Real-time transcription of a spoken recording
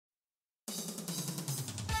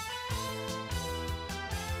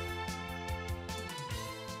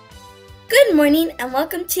Good morning and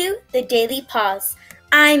welcome to the Daily Paws.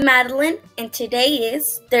 I'm Madeline and today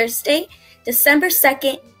is Thursday, December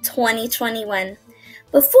 2nd, 2021.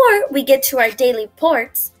 Before we get to our daily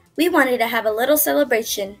reports, we wanted to have a little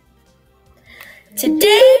celebration.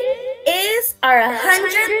 Today is our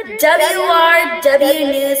 100th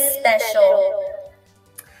WRW News special.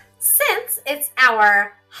 Since it's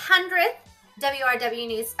our 100th WRW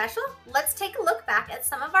News special, let's take a look back at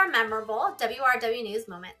some of our memorable WRW News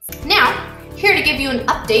moments. Now, here to give you an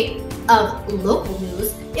update of local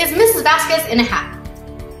news is Mrs. Vasquez in a hat.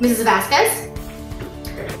 Mrs. Vasquez?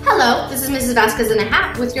 Hello, this is Mrs. Vasquez in a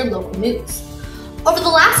hat with your local news. Over the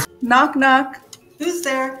last... Knock, knock. Who's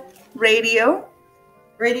there? Radio.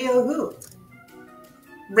 Radio who?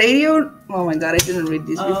 Radio. Oh my god, I didn't read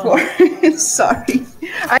these before. Sorry.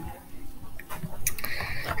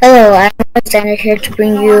 Hello, I'm Alexander here to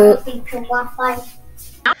bring you.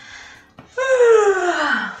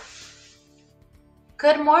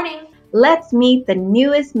 Good morning. Let's meet the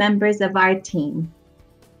newest members of our team.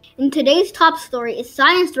 In today's top story, a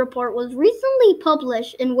science report was recently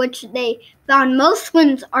published in which they found most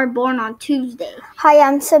twins are born on Tuesday. Hi,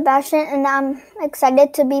 I'm Sebastian and I'm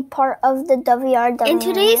excited to be part of the WRW. In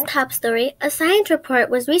today's top story, a science report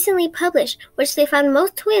was recently published which they found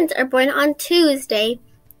most twins are born on Tuesday.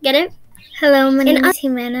 Get it? Hello, my name is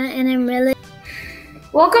Jimena and I'm really...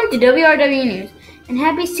 Welcome to WRW News and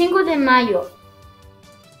happy Cinco de Mayo.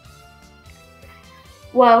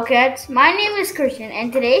 Wildcats, my name is Christian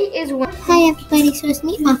and today is Hi everybody, so it's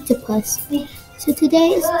me, Octopus. So today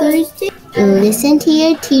is Thursday. Listen to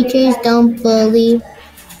your teachers, don't bully.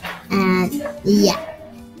 And yeah.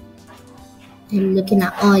 I'm looking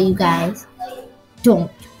at all you guys.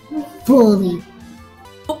 Don't bully.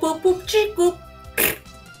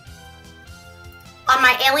 On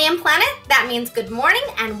my alien planet, that means good morning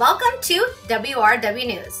and welcome to WRW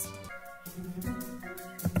News.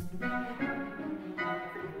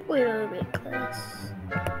 Wait a bit, class.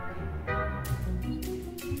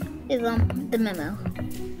 Is the memo.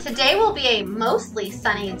 Today will be a mostly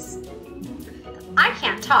sunny... I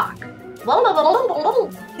can't talk.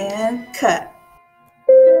 And cut.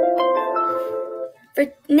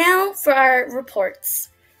 For our reports.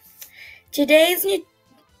 Today's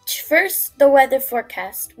first, the weather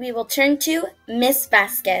forecast. We will turn to Miss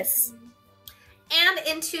Vasquez. And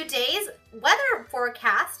in today's weather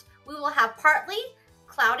forecast, we will have partly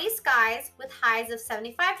cloudy skies with highs of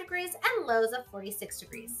 75 degrees and lows of 46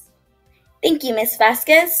 degrees. Thank you, Miss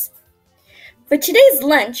Vasquez. For today's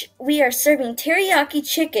lunch, we are serving teriyaki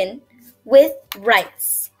chicken with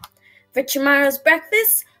rice. For tomorrow's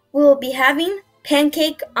breakfast, we will be having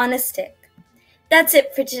pancake on a stick. That's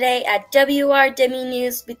it for today at WRW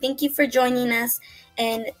News. We thank you for joining us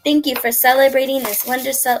and thank you for celebrating this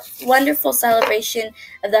wonderful celebration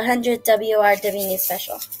of the 100th WRW News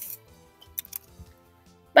special.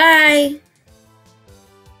 Bye!